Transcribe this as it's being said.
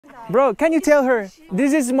Bro, can you tell her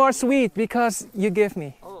this is more sweet because you gave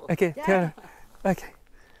me? Okay, tell her. Okay.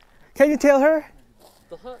 Can you tell her?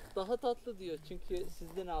 Daha tatlı diyor çünkü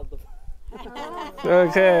sizden aldım.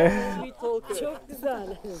 Okay. Sweet talker. Çok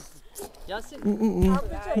güzel. Yasin.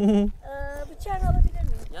 Bıçağını alabilir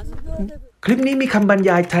miyim? Yasin. คลิปนี้มีคำบรร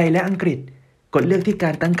ยายไทยและอังกฤษกดเลือกที่กา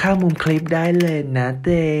รตั้งค่ามุมคลิปได้เลยนะเ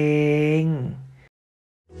ต็ง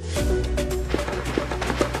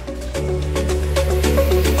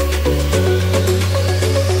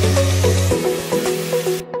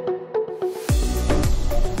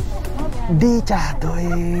ดีจ้าตัวเอ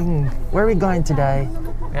ง Where are we going today?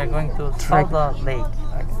 We are going to Soda Lake.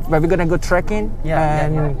 Where we gonna go trekking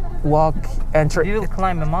and walk and We will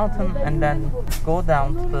climb a mountain and then go down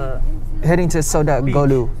to the heading to Soda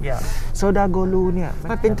Golu. Yeah. Soda Golu เนี่ย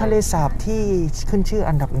มันเป็นทะเลสาบที่ขึ้นชื่อ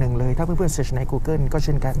อันดับหนึ่งเลยถ้าเพื่อนๆเสิร์ชใน Google ก็เ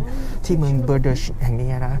ช่นกันที่เมืองเบอร์เดชแห่งนี้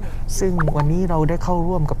นะซึ่งวันนี้เราได้เข้า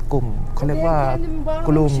ร่วมกับกลุ่มเขาเรียกว่าก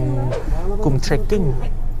ลุ่ม trekking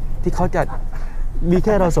ที่เขาจะมีแ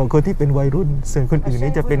ค่เราสองคนที่เป็นวัยรุ่นส่วนคนอื่น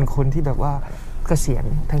นี่จะเป็นคนที่แบบว่าเกษียณ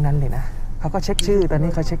ทั้งนั้นเลยนะเขาก็เช็คชื่อตอน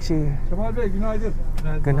นี้เขาเช็คชื่อ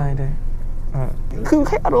ก็ได้เลยคือใ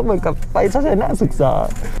ห้อารมณ์เหมือนกับไปทัศนศึกษา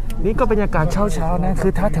นี่ก็บรรยากาศเช้าๆนะคื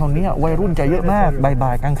อถ้าแถวนี้วัยรุ่นจะเยอะมากบ่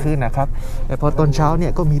ายๆกลางคืนนะครับแต่พอตอนเช้าเนี่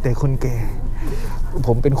ยก็มีแต่คนแก่ผ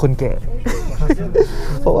มเป็นคนแก่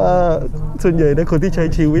เพราะว่าส่วนใหญ่นะคนที่ใช้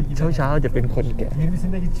ชีวิตเช้าๆจะเป็นคนแก่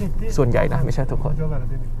ส่วนใหญ่นะไม่ใช่ทุกคน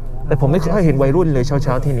แต่ผมไม่เคยเห็นวัยรุ่นเลยเ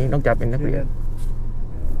ช้าๆที่นี้นอกจากเป็นนักเรียน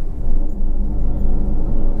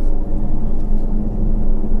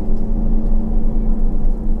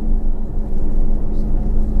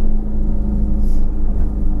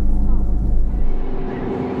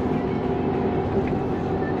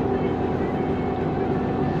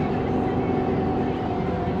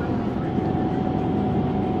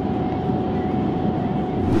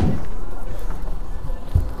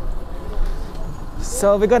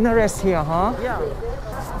So we're gonna rest here, huh? Yeah.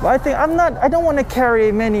 But I don't want to carry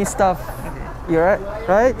many stuff. You're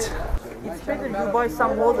right? It's better you buy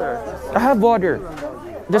some water. I have water.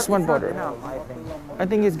 Just one water. Enough, I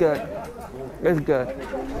think it's good. It's good.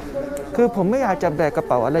 คือผมไม่อยากจะแบกกระเ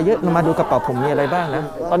ป๋าอะไรเยอะเรามาดูกระเป๋าผมมีอะไรบ้างนะ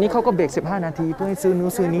ตอนนี้เขาก็เบรก15 นาทีเพื่อให้ซื้อนู้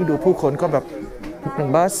นซื้อนี้ดูผู้คนก็แบบ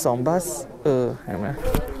1 บัส 2 บัสเห็นไหม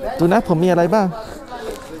ดูนะผมมีอะไรบ้าง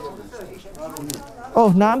โอ้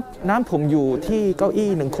น้ำผมอยู่ที่เก้าอี้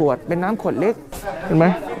1 ขวดเป็นน้ำขวดเล็กเห็นไหม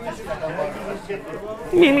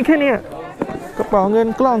มีแค่นี้กระเป๋าเงิน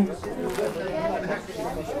กล้อง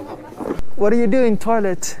What do you do in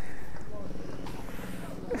toilet?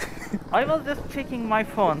 I was just checking my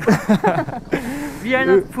phone. We are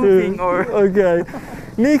not pooping or. Okay.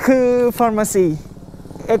 นี่คือ pharmacy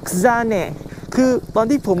Exane คือตอน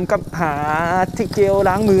ที่ผมกับหาที่เจล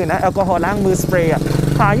ล้างมือนะแอลกอฮอล์ล้างมือสเปรย์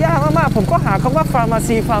หายากมากๆผมก็หาคำว่า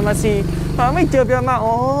pharmacy หาไม่เจอไปมา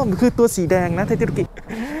อ๋อคือตัวสีแดงนะที่ตุรกี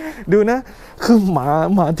ดูนะคือห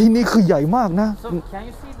มาที่นี่คือใหญ่มากนะ So can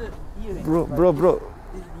you see the earring? bro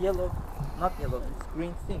This yellow, not yellow, this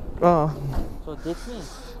green thing. So that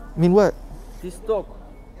means what? This dog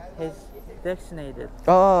has vaccinated.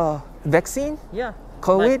 Vaccine? Yeah.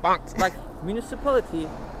 COVID? Like municipality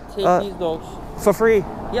take these dogs for free.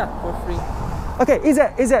 Yeah, for free. Okay,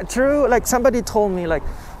 is that true? Like somebody told me like,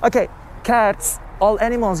 okay, cats, all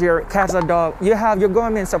animals here, cats or dog, you have your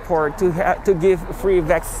government support to give free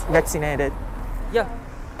vaccinated. Yeah.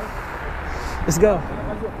 Let's go.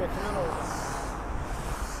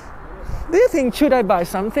 Do you think should I buy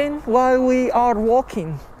something while we are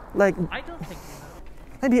walking? Like I don't think so.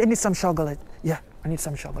 Maybe I need some chocolate. Yeah, I need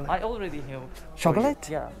some chocolate. I already have Chocolate?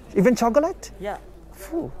 Yeah. Even chocolate? Yeah.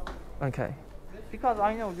 Phew. Okay. Because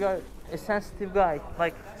I know you are a sensitive guy.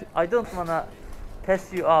 Like I don't wanna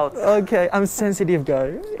pass you out. Okay, I'm sensitive guy.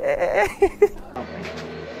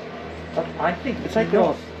 But I think It's he like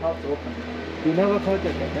knows how to open it. You never caught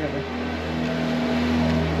it. Never.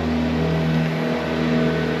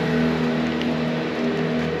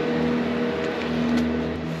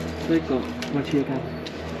 ช่วยกดมาเชียร์กัน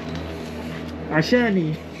อาเช่นี่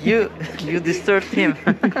You disturbed him.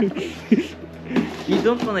 You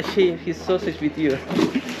don't wanna share his sausage with you.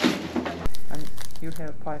 And you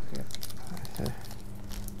have 5 here. Okay.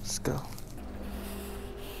 Let's go.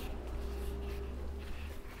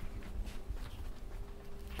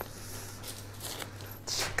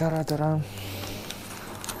 Cara-cara.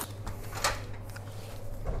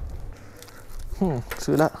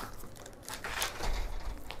 ซื้อละ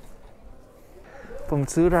ผม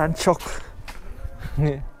ซื้อร้านช็อก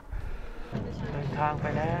นี่เดินทางไป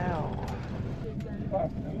แล้ว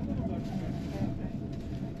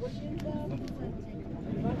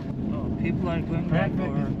น People are going back for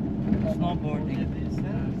snowboarding,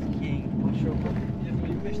 skiing.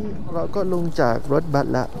 เราก็ลงจากรถบัส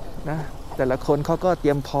ละนะแต่ละคนเขาก็เต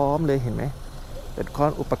รียมพร้อมเลยเห็นไหมเป็นคอ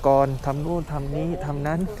นอุปกรณ์ทำนู่นทำนี้ทำ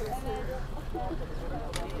นั้น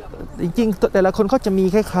จริงๆแต่ละคนเขาจะมี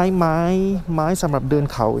คล้ายๆไม้สำหรับเดิน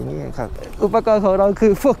เขาอย่างนี้ครับอุปกรณ์ของเราคื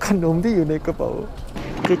อพวกขนมที่อยู่ในกระเป๋า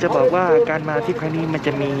คือจะบอกว่าการมาที่ครั้งนี้มันจ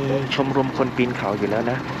ะมีชมรมคนปีนเขาอยู่แล้ว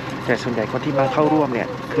นะแต่ส่วนใหญ่คนที่มาเข้าร่วมเนี่ย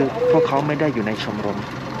คือพวกเขาไม่ได้อยู่ในชมรม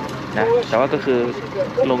นะแต่ว่าก็คือ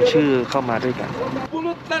ลงชื่อเข้ามาด้วยกัน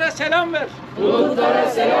Bulutlara selam ver. Bulutlara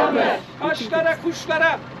selam ver. Ağaçlara,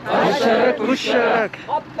 kuşlara. Ağaçlara, kuşlara.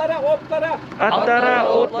 Atlara, otlara. Atlara,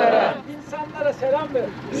 otlara. İnsanlara selam ver.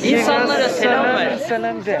 İnsanlara selam ver.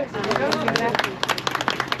 Selam ver.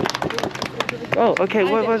 Oh, okay.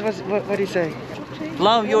 What do you say?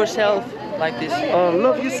 Love yourself like this.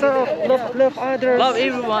 Love yourself. Love others. Love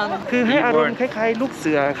everyone. คือให้อารมณ์คล้ายๆลูกเ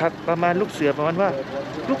สือครับประมาณลูกเสือประมาณว่า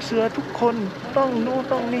ลูกเสือทุกคนต้องนู่น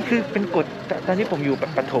ต้องนี่คือเป็นกฎตอนที่ผมอยู่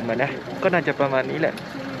ประถมนะก็น่าจะประมาณนี้แหละ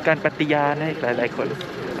การปฏิญาณให้หลายๆคน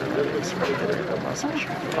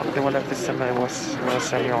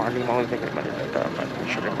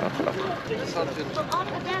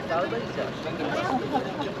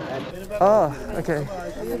okay.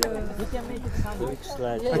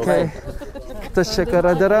 Okay. Teşekkür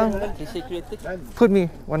ederim. Teşekkür ettik. Put me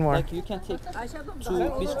one more. Like you can take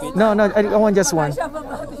 2 biscuits. No, I want just one.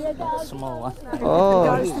 Small one. Oh.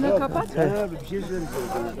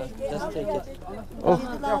 Just take it.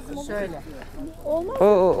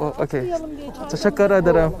 Oh, okay. Teşekkür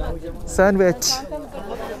ederim. Sandwich.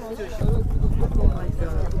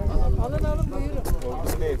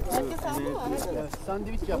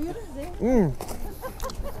 Sandviç yaptık.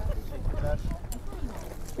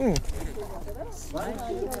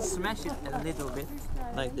 Smash it a little bit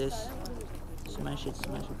like this. Smash it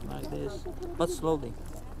like this. But slowly.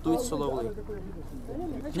 Do it slowly.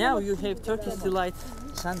 Now you have Turkish delight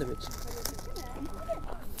sandwich.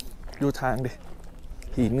 ดูทางดิ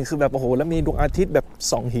หินคือแบบโอ้โหแล้วมีดวงอาทิตย์แบบ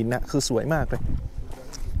2หินนะคือสวยมากเลย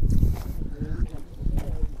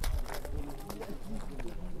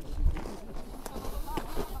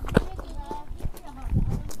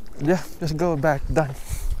Yeah, just go back. Done.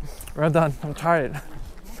 We're done. I'm tired.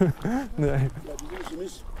 เหนื่อย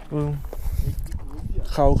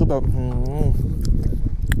เขาคือแบบ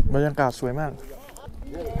บรรยากาศสวยมาก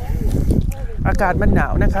อากาศมันหนา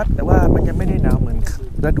วนะครับแต่ว่ามันยังไม่ได้หนาวเหมือน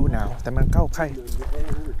ฤดูหนาวแต่มันเข้าใกล้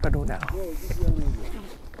ฤดูหนาว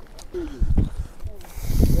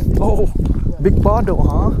โอ้ big bottle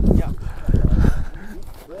ฮะ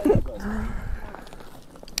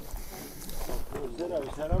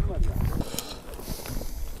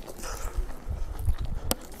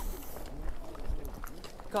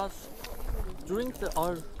Because during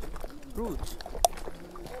our route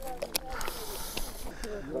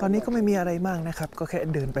ตอนนี้ก็ไม่มีอะไรมากนะครับก็แค่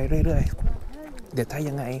เดินไปเรื่อยๆเดี๋ยวถ้า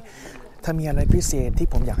ยังไงถ้ามีอะไรพิเศษที่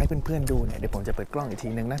ผมอยากให้เพื่อนๆดูเนี่ยเดี๋ยวผมจะเปิดกล้องอีกที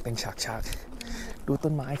นึงนะเป็นฉากๆดูต้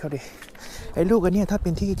นไม้เขาดิไอ้ลูกอันนี้ถ้าเป็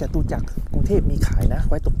นที่จตุจักรกรุงเทพมีขายนะ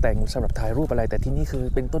ไว้ตกแต่งสำหรับถ่ายรูปอะไรแต่ที่นี่คือ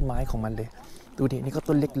เป็นต้นไม้ของมันเลยดูดินี่ก็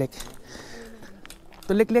ต้นเล็กๆ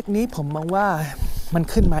ต้นเล็กๆนี้ผมมองว่ามัน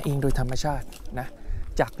ขึ้นมาเองโดยธรรมชาตินะ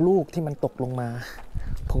จากลูกที่มันตกลงมา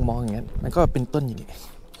ผมมองอย่างนั้นมันก็เป็นต้นอย่างนี้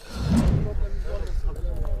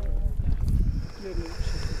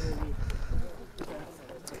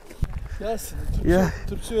Ya,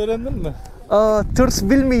 Türkçe öğrendin mi? Türk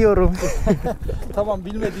bilmiyorum. Tamam,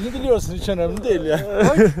 bilmediğini biliyorsun, hiç önemli değil ya.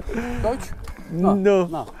 Deutsch?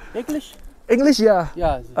 No. English? English ya.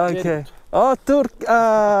 Ya. Okay. Türk.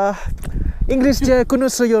 İngilizce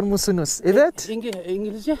konuşuyor musunuz? Evet.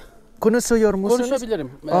 İngilizce? Konuşuyor musunuz?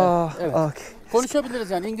 Konuşabilirim. Evet. Okay.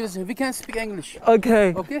 Konuşabiliriz yani İngilizce. We can speak English.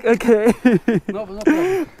 Okay. Okay. No problem.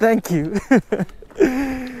 Thank you.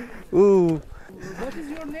 What is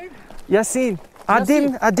your name? Yasin.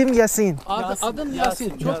 Adım Yasin. Adın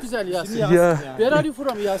Yasin. Çok güzel Yasin. Yeah. Where are you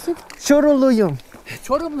from Yasin? Çorumluyum.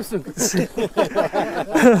 Çorumlusun.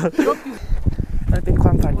 มันเป็นคว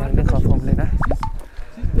ามฝันอย่างหนึ่งของผมเลยนะ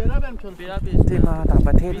Siz beraber mi çalışıyorsunuz? ที่มาต่างป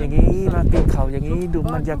ระเทศอย่างนี้มาปีนเขาอย่างนี้ดู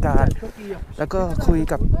บรรยากาศแล้วก็คุย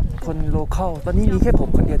กับคนโลคอลตอนนี้มีแค่ผม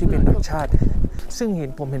คนเดียวที่เป็นต่างชาติซึ่ง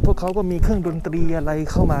ผมเห็นพวกเขาก็มีเครื่องดนตรีอะไร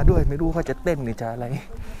เข้ามาด้วยไม่รู้เขาจะเต้นหรือจะอะไร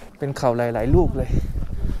เป็นเขาหลายๆลูกเลย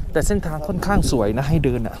แต่เส้นทางค่อนข้างสวยนะให้เ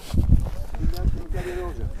ดินอ่ะ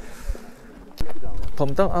ผม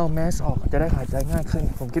ต้องเอาแมสออกจะได้หายใจง่ายขึ้น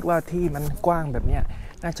ผมคิดว่าที่มันกว้างแบบเนี้ย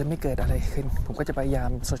น่าจะไม่เกิดอะไรขึ้นผมก็จะพยายาม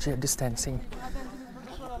social distancing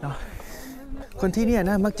เนาะคนที่เนี่ย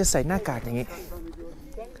นะมักจะใส่หน้ากากอย่างนี้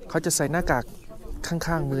เขาจะใส่หน้ากากข้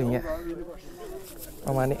างๆมืออย่างเงี้ย ป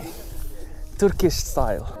ระมาณนี้ Turkish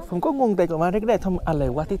style ผมก็งงแต่ก่อนมาแรกๆทำอะไร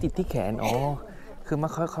วะที่ติดที่แขนอ๋อคือ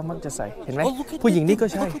เขามักจะใส่เห็นไหมผู้หญิงนี่ก็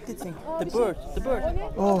ใช่ The bird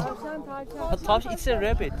โอ้ it's a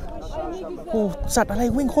rabbit โหสัตว์อะไร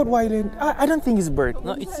วิ่งโคตรไวเลย I don't think it's a bird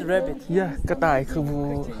no it's a rabbit กระต่ายคือ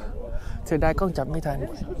เสียดายกล้องจับไม่ทัน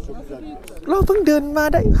เราเพิ่งเดินมา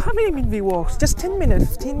ได้ How many minutes we walk just 10 minutes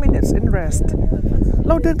 15 minutes and rest เ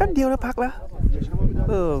ราเดินแป๊บเดียวแล้วพักแล้ว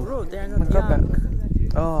มันก็แบบ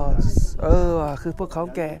คือพวกเขา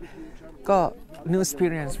แก่ก็ new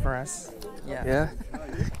experience for us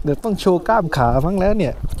เดี๋ยวต้องโชว์กล้ามขาบ้างแล้วเนี่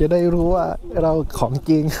ยจะได้รู้ว่าเราของ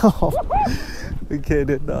จริงโอเคเ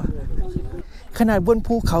ดี๋ยวขนาดบน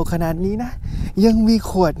ภูเขาขนาดนี้นะยังมี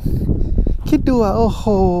ขวดคิดดูโอ้โห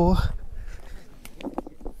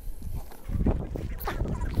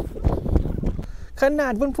ขนา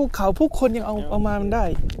ดบนภูเขาผู้คนยังเอามามันได้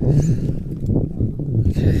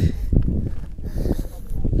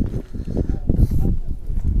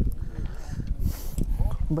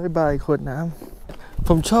บายบายขวดน้ำผ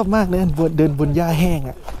มชอบมากเลยเดินบนหญ้าแห้ง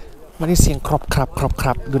มันได้เสียงครอบค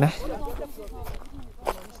รับดูนะ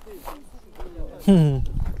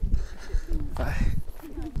ไป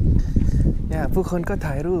ผู้คนก็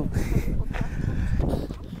ถ่ายรูป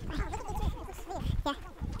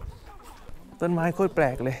ต้นไม้โคตรแปล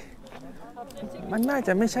กเลยมันน่าจ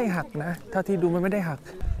ะไม่ใช่หักนะเท่าที่ดูมันไม่ได้หัก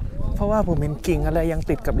เพราะว่าผมเห็นกิ่งอะไรยัง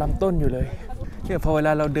ติดกับลำต้นอยู่เลยเนี่ยพอเวล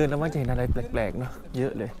าเราเดินเรามักจะเห็นอะไรแปลกๆเนาะเยอ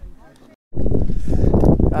ะเลย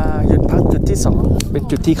หยุดพักจุดที่2เป็น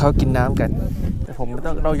จุดที่เขากินน้ำกันแต่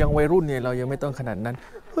เรายังวัยรุ่นเนี่ยเรายังไม่ต้องขนาดนั้น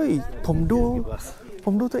เฮ้ยผม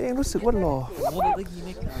ดูตัวเองรู้สึกว่าหล่อ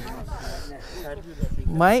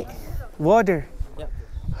ไหม water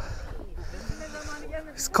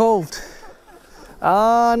it's cold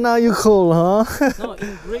now you cold huh no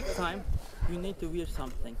in break time you need to wear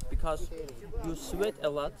something because you sweat a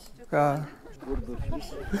lot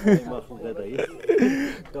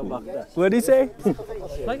What did you say?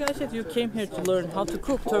 Like I said, you came here to learn how to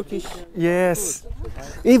cook Turkish. Yes.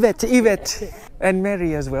 Evet. And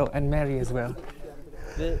Mary as well.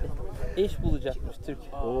 Ve eş bulacakmış Türk.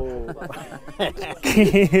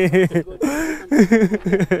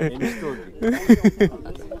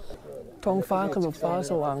ท้องฟ้าคือแบบฟ้า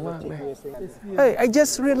สว่างมากเลย Hey, I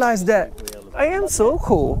just realized that I am so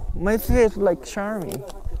cool. My face like charming.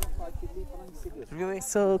 Really?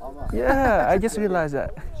 So I just realized that.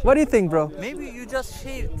 What do you think, bro? Maybe you just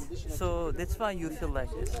shaved, so that's why you feel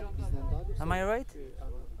like this. Am I right?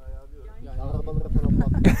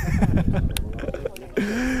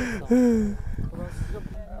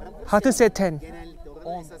 How to say 10?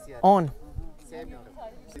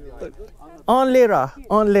 On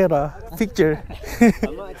lira picture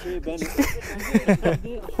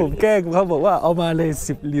ผมแกล้งเขาบอกว่าเอามาเลย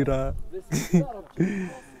10 ลีรา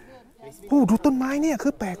โอ้ดูต้นไม้เนี่ยคื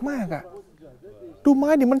อแปลกมากดูไม้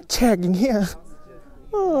เนี่ยมันแฉกอย่างเงี้ย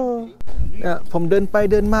ผมเดินไป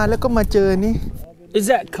เดินมาแล้วก็มาเจอนี่ Is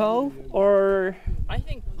that cow or I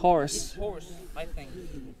think horse I think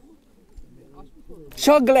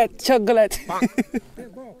chocolate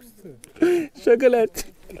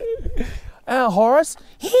horse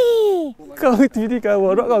เขาวิธีการหั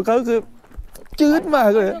วเราะของเขาคือจืดมาก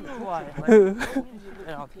เลย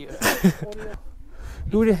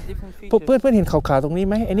ดูดิเพื่อนเห็นขาวๆตรงนี้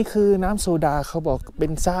ไหมอันนี้คือน้ำโซดาเขาบอกเป็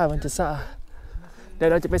นซ่ามันจะซ่าเดี๋ยว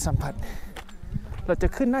เราจะไปสัมผัสเราจะ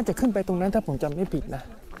น่าจะขึ้นไปตรงนั้นถ้าผมจำไม่ผิดนะ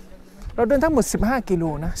เราเดินทั้งหมด15 กิโล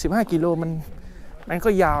นะ15 กิโลมันก็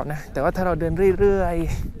ยาวนะแต่ว่าถ้าเราเดินเรื่อย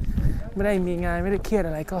ๆไม่ได้มีงานไม่ได้เครียด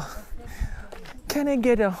อะไรก็ Can I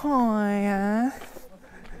get a hi?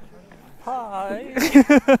 Hi.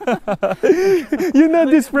 You know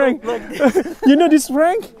this prank? You know this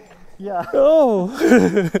prank? Yeah. Oh.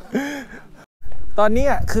 ตอนนี้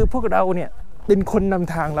คือพวกเราเนี่ยเป็นคนน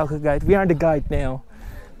ำทางเราคือ guide. We are the guide now.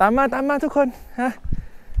 ตามมาทุกคนฮะ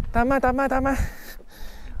ตามมา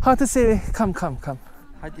How to say come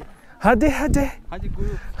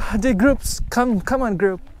Hadi groups come on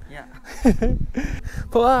group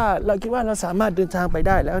เพราะว่าเราคิดว่าเราสามารถเดินทางไปไ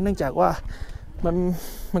ด้แล้วเนื่องจากว่า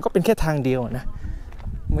มันก็เป็นแค่ทางเดียวนะ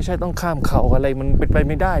ไม่ใช่ต้องข้ามเขาอะไรมันเป็นไป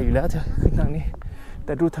ไม่ได้อยู่แล้วเธอขึ้นทางนี้แ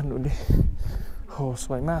ต่ดูถนนดิโหส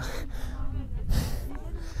วยมาก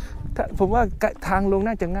ผมว่าทางลง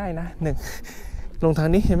น่าจะง่ายนะ1ลงทาง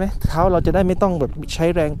นี้เห็นไหมเท้าเราจะได้ไม่ต้องแบบใช้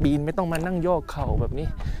แรงปีนไม่ต้องมานั่งย่อเข่าแบบนี้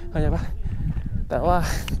เข้าใจปะแต่ว่า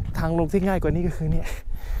ทางลงที่ง่ายกว่านี้ก็คือเนี่ย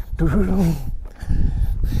ดู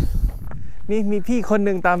นี่มีพี่คนห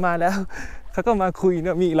นึ่งตามมาแล้วเขาก็มาคุยเ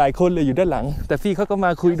นี่ยมีหลายคนเลยอยู่ด้านหลังแต่พี่เขาก็มา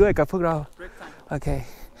คุยด้วยกับพวกเราโอเค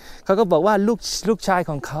เข เขาก็บอกว่าลูกชาย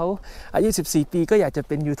ของเขาอายุ14 ปีก็อยากจะเ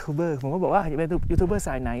ป็นยูทูบเบอร์ผมก็บอกว่าอยากเป็นยูทูบเบอร์ส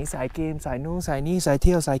ายไหนสายเกมสายนู้นสายนี้สายเ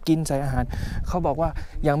ที่ยวสายกินสายอาหารเขาบอกว่า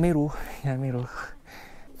ยังไม่รู้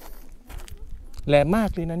แหลมมาก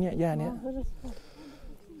เลยนะเนี่ยย่าเนี่ย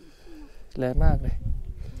แหลมมากเลย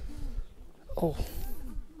โอ้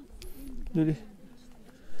ดูดิ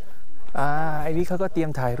ไอ้นี่เขาก็เตรียม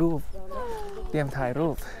ถ่ายรูป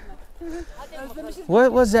What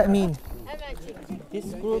does that mean? This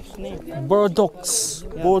group's name. Bordeaux.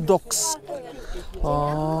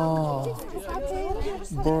 Oh,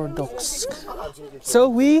 Bordeaux. So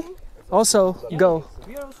we also go.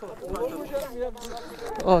 We are also.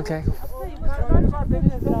 Okay.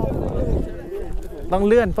 ต้อง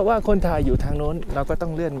เลื่อนเพราะว่าคนถ่ายอยู่ทางโน้นเราก็ต้อ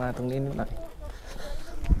งเลื่อนมาตรงนี้นิดหน่อย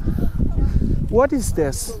What is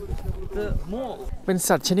this? The mole. เป็น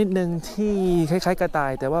สัตว์ชนิดหนึ่งที่คล้ายๆกระต่า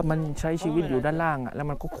ยแต่ว่ามันใช้ชีวิตอยู่ด้านล่างแล้ว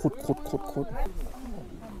มันก็ขุด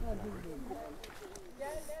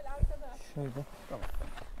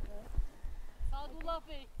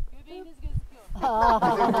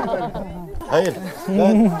Hayır.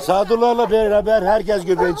 Sadullah'la beraber herkes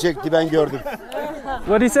göbeğini çekti ben gördüm.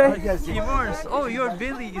 What do you say? Divorce. Oh, your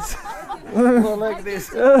belly is like this.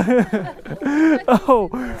 Oh,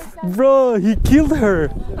 bro, he killed her.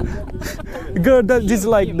 Girl, that is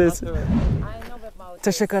like this.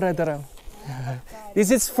 Teşekkür ederim.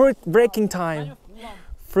 This is fruit breaking time.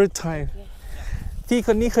 Fruit time. พี่ค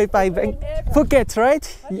นนี้เคยไปPhuket, right?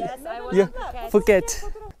 Yeah, Phuket.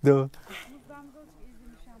 Do.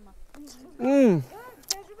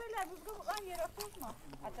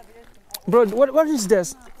 Bro, what is this?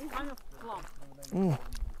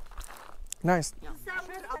 Nice.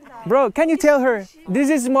 Bro, can you tell her this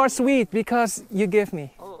is more sweet because you gave me?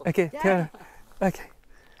 Okay, tell her. Okay.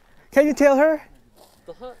 Can you tell her?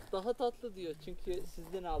 Daha tatlı diyor çünkü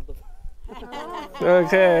sizden aldım.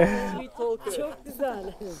 Okay. Sweet talker. Çok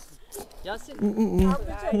güzel. Yasin.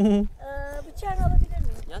 Bıçak alabilir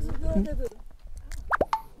miyim? Yasin.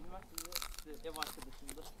 Ev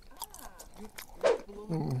arkadaşımda.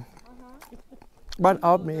 บ้านอ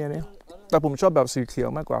อฟมีอันนี้แต่ผมชอบแบบสีเขียว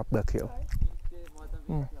มากกว่าเปลือกเขียว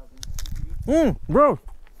bro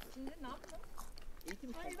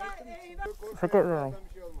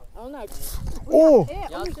โอ้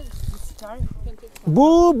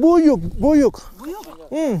buyuk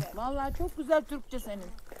Vallahi çok güzel Türkçe senin.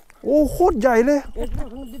 โอ้โคตรใหญ่เลย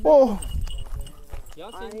โอ้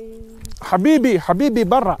Yasin. Habibi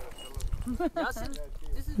barra Yasin.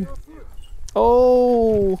 This is your food. โอ้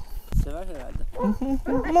Sever herhalde.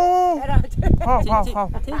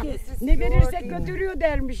 Take it. Ne verirsek götürüyor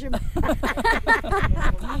dermişim.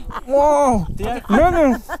 Wow.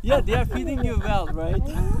 Yeah, they are feeding you well, right?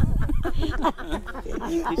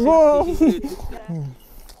 Wow.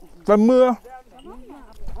 แต่มือ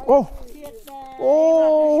โอ้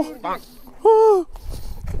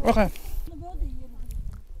โอเค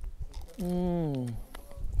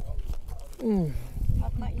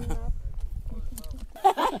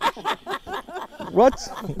What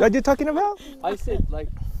are you talking about? I said like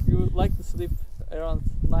you like to sleep around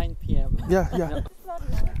 9 p.m. Yeah.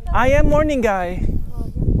 I am morning guy.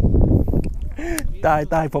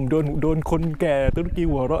 ตายผมโดนคนแก่ตุรกี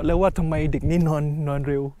หัวเราะแล้วว่าทำไมเด็กนี่นอน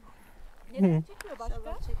เร็ว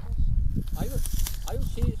I will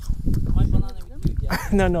share my banana with you.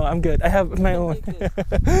 Yeah. No, I'm good. I have my own.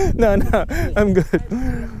 No, I'm good.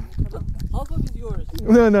 Half of is yours.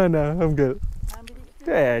 No, I'm good. แ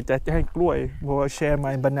ต่จะให้กล้วยเพราะว่าแชร์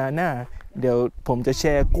my banana เดี๋ยวผมจะแช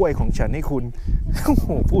ร์กล้วยของฉันให้คุณโอ้โห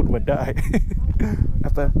พูดมาได้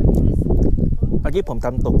Alper เมื่อกี้ผมท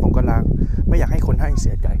ำตกผมก็ล้างไม่อยากให้คนให้เ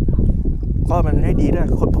สียใจก็มันให้ดีด้วย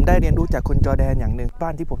ผมได้เรียนรู้จากคนจอร์แดนอย่างหนึ่งบ้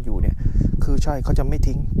านที่ผมอยู่เนี่ยคือใช่เขาจะไม่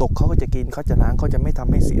ทิ้งตกเขาก็จะกินเขาจะล้างเขาจะไม่ท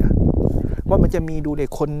ำให้เสียว่ามันจะมีดูเด็ก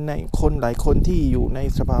คนหลายคนที่อยู่ใน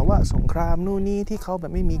สภาวะสงครามนู่นนี่ที่เขาแบ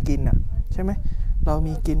บไม่มีกินอ่ะใช่ไหมเรา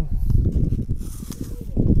มีกิน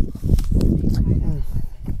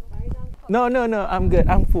No, I'm good.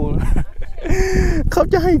 I'm full. เขา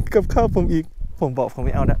จะให้กับข้าวผมอีกผมบอกผมไ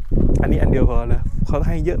ม่เอานะอันนี้อันเดียวพอแล้วเขาใ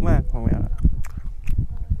ห้เยอะมากผมไม่เอา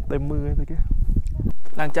เต็มมือเลย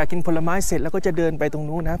หลังจากกินผลไม้เสร็จแล้วก็จะเดินไปตรง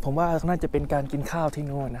นู้นนะผมว่าน่าจะเป็นการกินข้าวที่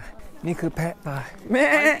นู้นนะนี่คือแพะป่าแม่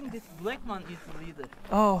I think this black man is the leader.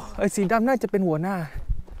 อ๋อไอ้สีดำน่าจะเป็นหัวหน้า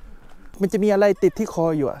มันจะมีอะไรติดที่คอ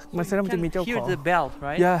อยู่อ่ะมันแสดงว่ามันจะมีเจ้าของ Hear the bell,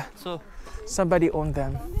 right? Yeah. So Somebody own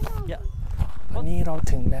them. yeah. วันนี้เรา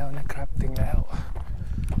ถึงแล้วนะครับถึงแล้ว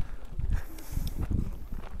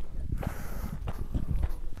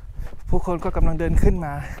ผู้คนก็กำลังเดินขึ้นม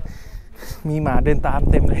ามีหมาเดินตาม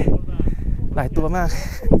เต็มเลยหลายตัวมาก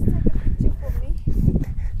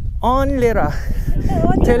ออนเลรา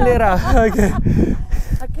Telera. Okay.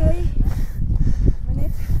 Okay.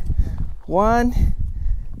 Minute. One.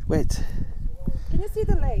 Wait. Can you see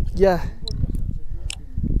the leg? Yeah.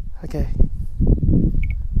 Okay.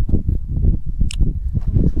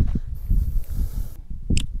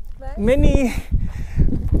 Many.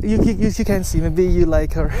 You can see. Maybe you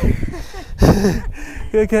like her.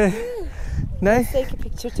 Okay. Nice. Take a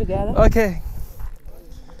picture together. Okay.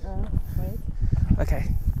 Right. Okay.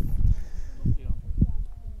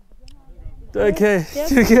 Okay.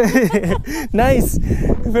 Okay. Nice.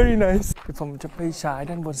 Very nice. เดี๋ยวผมจะไปฉาย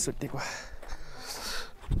ด้านบนสุดดีกว่า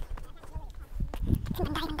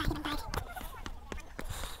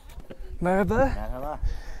Merhaba. Merhaba.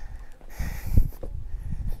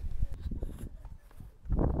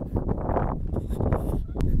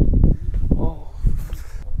 โอ้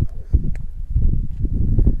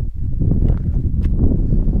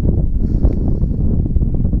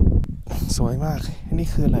สวยมาก อันนี้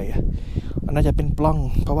คืออะไรอ่ะน่าจะเป็นปล้อง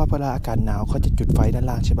เพราะว่าเวลาอากาศหนาวเขาจะจุดไฟด้าน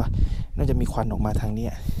ล่างใช่ปะน่าจะมีควันออกมาทางนี้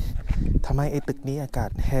ทำให้ไอ้ตึกนี้อากาศ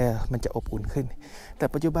แห้มันจะอบอุ่นขึ้น แต่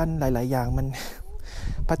ปัจจุบันหลายๆอย่างมัน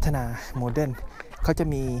พัฒนาโมเดิร์นเขาจะ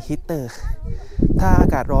มีฮีตเตอร์ ถ้าอา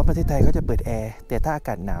กาศร้อนประเทศไทยเขาจะเปิดแอร์แต่ถ้าอาก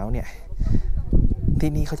าศหนาวเนี่ย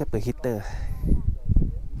ที่นี่เขาจะเปิดฮีตเตอร์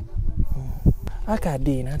อากาศ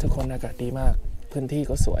ดีนะทุกคนอากาศดีมากพื้นที่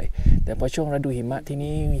ก็สวยแต่พอช่วงฤดูหิมะที่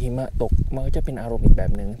นี่หิมะตกมันก็จะเป็นอารมณ์อีกแบ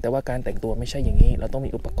บหนึ่งแต่ว่าการแต่งตัวไม่ใช่อย่างนี้เราต้องมี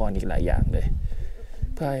อุปกรณ์อีกหลายอย่างเลย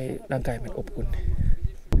เพื่อให้ร่างกายมันอบอุ่น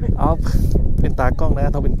เอาเป็นตากล้องน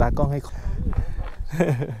ะต้องเป็นตากล้องให้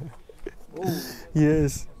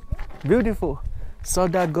yes beautiful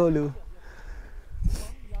Soda Golu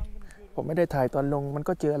ผมไม่ได้ถ่ายตอนลงมัน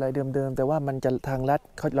ก็เจออะไรเดิมๆแต่ว่ามันจะทางลัด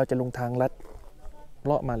เราจะลงทางลัดเ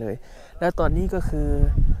ลาะมาเลยแล้วตอนนี้ก็คือ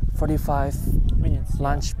45 minutes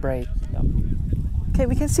lunch break okay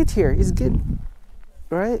we can sit here it's good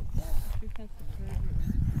right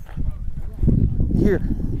here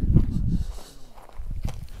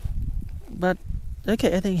but okay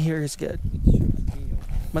I think here is good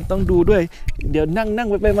มันต้องดูด้วยเดี๋ยวนั่ง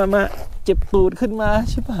ไปมาเจ็บตูดขึ้นมา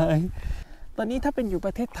ใช่ไหมตอนนี้ถ้าเป็นอยู่ป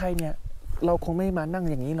ระเทศไทยเนี่ยเราคงไม่มานั่ง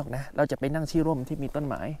อย่างนี้หรอกนะเราจะไปนั่งที่ร่มที่มีต้น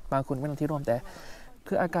ไม้บางคนไม่นั่งที่ร่มแต่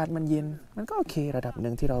คืออากาศมันเย็นมันก็โอเคระดับห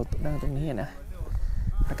นึ่งที่เรานั่งตรงนี้นะ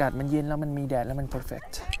อากาศมันเย็นแล้วมันมีแดดแล้วมัน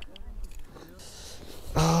perfect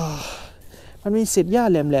มันมีเศษหญ้า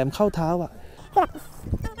แหลมๆเข้าเท้าอ่ะ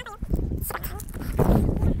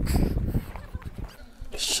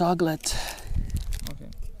chocolate okay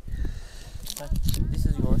this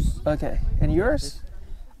is yours okay and yours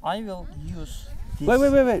I will use this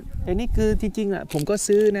wait อันนี้คือจริงๆอ่ะผมก็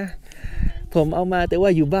ซื้อนะผมเอามาแต่ว่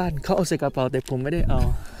าอยู่บ้านเขาเอาใส่กระเป๋าแต่ผมไม่ได้เอา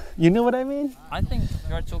you know what I mean I think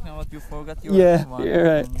you are talking about you forgot your yeah one you're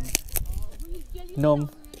right นม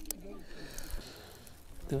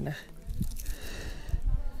ดูนะ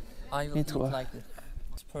I will Me eat too. like this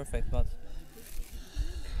it's perfect but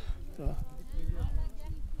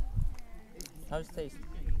how's it taste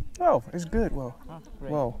oh it's good wow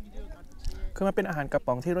great wow คือมันเป็นอาหารกระ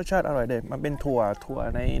ป๋องที่รสชาติอร่อยเด็ดมันเป็นถั่ว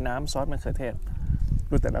ในน้ำซอสมะเขือเทศ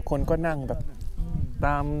ดูแต่ละคนก็นั่งแบบต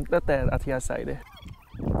ามแล้วแต่อัธยาศัยเลย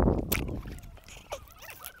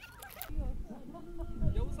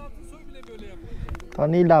ตอน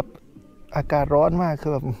นี้หลับอากาศร้อนมากคื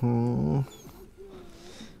อแบบ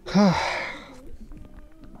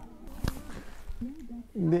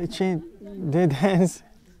they dance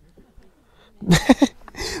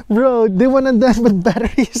bro they wanna dance but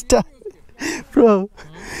battery is done bro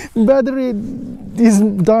battery is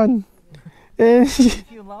done and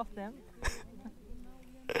if you love them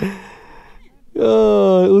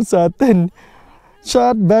อุตส่าห์เต้น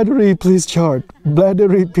charge battery please charge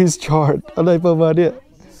battery please charge อะไรประมาณเนี้ย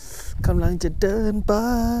กำลังจะเดินไป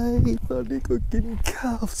ตอนนี้ก็กินข้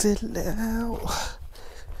าวเสร็จแล้ว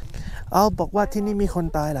เอาบอกว่าที่นี่มีคน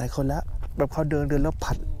ตายหลายคนแล้วแบบเขาเดินแล้ว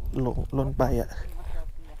ผัดลงไปอ่ะ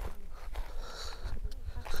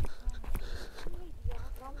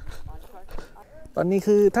ตอนนี้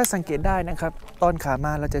คือถ้าสังเกตได้นะครับตอนขาม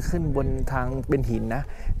าเราจะขึ้นบนทางเป็นหินนะ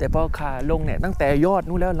แต่พอขาลงเนี่ยตั้งแต่ยอด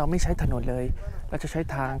นู้นแล้วเราไม่ใช้ถนนเลยเราจะใช้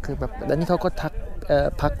ทางคือแบบแล้วนี่เขาก็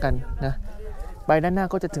พักกันนะไปด้านหน้า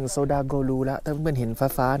ก็จะถึงโซดาโกลูแล้วถ้าเพื่อนเห็น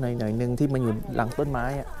ฟ้าๆหน่อยนึงที่มันอยู่หลังต้นไม้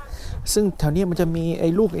อะซึ่งแถวนี้มันจะมีไอ้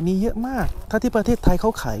ลูกไอ้นี้เยอะมากถ้าที่ประเทศไทยเข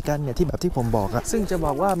าขายกันเนี่ยที่แบบที่ผมบอกอะซึ่งจะบ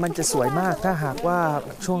อกว่ามันจะสวยมากถ้าหากว่า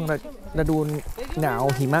ช่วงฤดูหนาว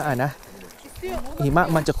หิมะอะนะหิมะ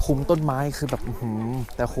มันจะคุมต้นไม้คือแบบ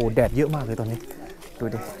แต่โหแดดเยอะมากเลยตอนนี้ดู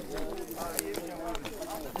ดิ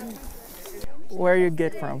Where you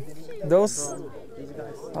get from those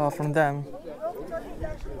from them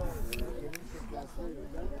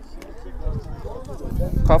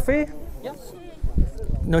coffee Yes.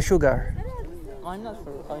 no sugar I'm not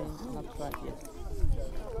sure. I'm not tried yet.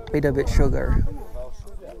 little bit sugar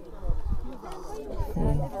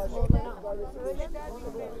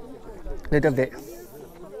little bit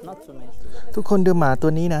Not too much. ทุกคนดูหมาตั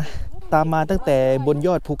วนี้นะตามมาตั้งแต่บนย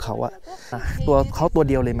อดภูเขาอะตัวเขาตัว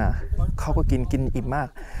เดียวเลยมาเขาก็กินอิ่มมาก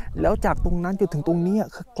แล้วจากตรงนั้นจนถึงตรงนี้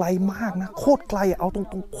คือไกลมากนะโคตรไกลอะเอาต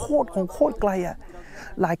รงโคตรของโคตรไกลอะ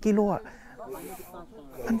หลายกิโลอะ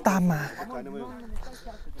มันตามมา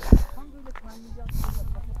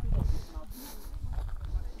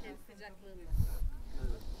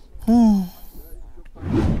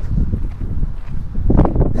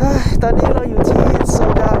ตอนนี้เราอยู่ที่โซ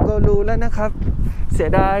ดาโกลูแล้วนะครับเสีย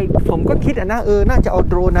ดายผมก็คิดนะน่าจะเอา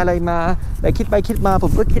โดรนอะไรมาแต่คิดไปคิดมาผ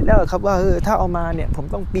มก็คิดแล้วครับว่าถ้าเอามาเนี่ยผม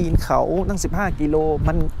ต้องปีนเขาตั้ง15กิโล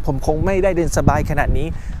ผมคงไม่ได้เดินสบายขนาดนี้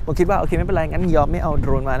ผมคิดว่าโอเคไม่เป็นไรงั้นยอมไม่เอาโด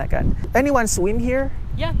รนมาแล้วกัน Anyone swim here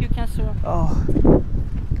Yeah, you can swim. อ๋อ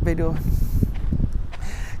ไปดู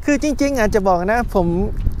คือจริงๆอาจจะบอกนะผม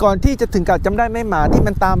ก่อนที่จะถึงกับจำได้ไหมหมาที่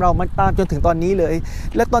มันตามจนถึงตอนนี้เลย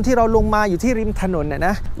และตอนที่เราลงมาอยู่ที่ริมถนนน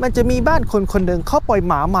ะมันจะมีบ้านคนหนึ่งเขาปล่อย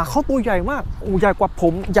หมาเขาตัวใหญ่มากใหญ่กว่าผ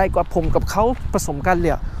มกับเขาผสมกันเล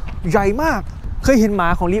ยใหญ่มากเคยเห็นหมา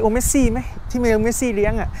ของลีโอเมสซี่ไหมที่เมลเมสซี่เลี้ย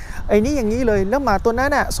งไอ้นี่อย่างนี้เลยแล้วหมาตัวนั้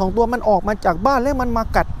น2ตัวมันออกมาจากบ้านแล้วมันมา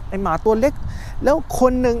กัดไอ้หมาตัวเล็กแล้วค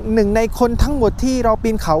นหนึ่งในคนทั้งหมดที่เราปี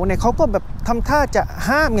นเขาเนี่ยเขาก็แบบทำท่าจะ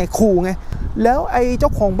ห้ามไงขู่ไงแล้วไอ้เจ้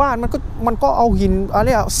าของบ้านมันก็เอาหินอะไร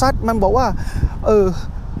ซัดมันบอกว่า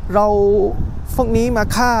เราพวกนี้มา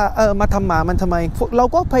ฆ่ามาทำหมามันทำไมเรา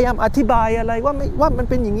ก็พยายามอธิบายอะไรว่ามัน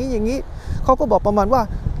เป็นอย่างนี้เขาก็บอกประมาณว่า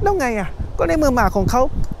แล้วไงก็ในเมื่อหมาของเขา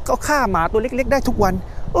ฆ่าหมาตัวเล็กๆได้ทุกวัน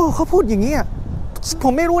เขาพูดอย่างนี้ผ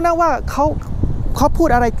มไม่รู้นะว่าเขาพูด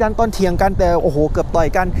อะไรกันตอนเถียงกันแต่โอ้โหเกือบต่อย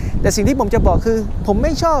กันแต่สิ่งที่ผมจะบอกคือผมไ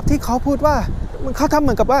ม่ชอบที่เขาพูดว่าเขาทำเห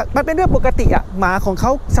มือนกับว่ามันเป็นเรื่องปกติหมาของเข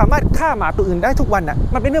าสามารถฆ่าหมาตัวอื่นได้ทุกวัน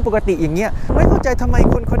มันเป็นเรื่องปกติอย่างเงี้ยไม่เข้าใจทำไม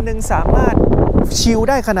คนหนึ่งสามารถชิล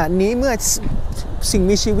ได้ขนาดนี้เมื่อสิ่ง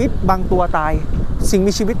มีชีวิตบางตัวตายสิ่ง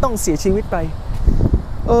มีชีวิตต้องเสียชีวิตไป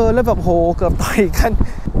แล้วแบบโหเกือบต่อยกัน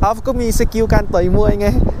อัฟก็มีสกิลการต่อยมวยไง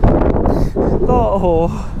ก็โอ้โห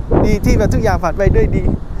ดีที่แบบทุกอย่างผ่านไปด้วยดี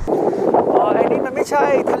ไอ้นี่มันไม่ใช่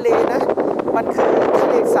ทะเลนะมันคือทะ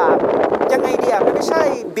เลสาบยังไงเดียมันไม่ใช่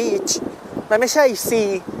บีชมันไม่ใช่ซี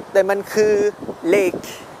แต่มันคือเลค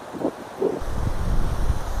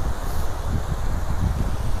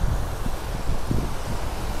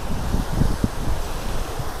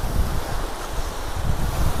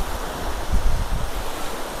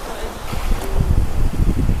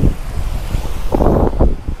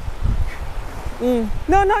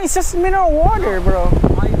No, it's just mineral water, bro.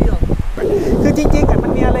 คือจริงๆมั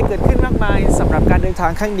นมีอะไรเกิดขึ้นมากมายสำหรับการเดินทา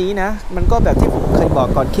งครั้งนี้นะมันก็แบบที่ผมเคยบอก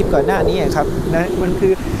ก่อนคลิปก่อนหน้านี้ครับนะมันคื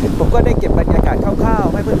อผมก็ได้เก็บบรรยากาศคร่าว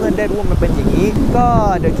ๆให้เพื่อนๆได้รู้ว่ามันเป็นอย่างนี้ก็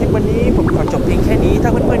เดี๋ยวคลิปวันนี้ผมขอจบเพียงแค่นี้ถ้า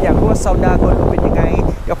เพื่อนๆอยากรู้ว่าซาวดาโกลูเป็นยังไง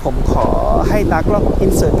เดี๋ยวผมขอให้ตากล้องอิ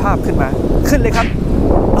นเสิร์ตภาพขึ้นมาขึ้นเลยครับ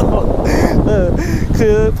คื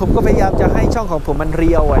อผมก็พยายามจะให้ช่องของผมมันเ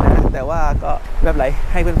รียวนะแต่ว่าก็แบบไร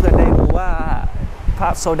ให้เพื่อนๆได้รู้ว่าภา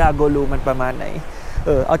พซาวดาโกลูมันประมาณไหน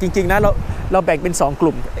เอาจริงๆนะเราแบ่งเป็น2ก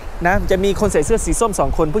ลุ่มนะจะมีคนใส่เสื้อสีส้ม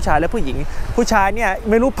2คนผู้ชายและผู้หญิงผู้ชายเนี่ย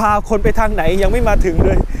ไม่รู้พาคนไปทางไหนยังไม่มาถึงเล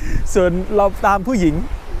ยส่วนเราตามผู้หญิง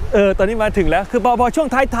ตอนนี้มาถึงแล้วคือพอช่วง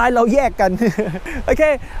ท้ายๆเราแยกกันโอเค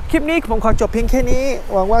คลิปนี้ผมขอจบเพียงแค่นี้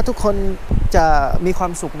หวังว่าทุกคนจะมีควา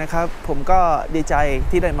มสุขนะครับผมก็ดีใจ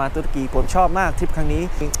ที่ได้มาตุรกีผมชอบมากทริปครั้งนี้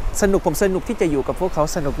ผมสนุกที่จะอยู่กับพวกเขา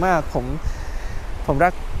สนุกมากผม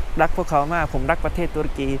รักพวกเขามากผมรักประเทศตุร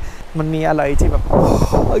กีมันมีอะไรที่แบบ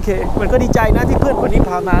โอเคมันก็ดีใจนะที่เพื่อนคนนี้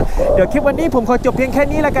พามาเดี๋ยวคลิปวันนี้ผมขอจบเพียงแค่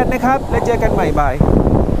นี้แล้วกันนะครับแล้วเจอกันใหม่บาย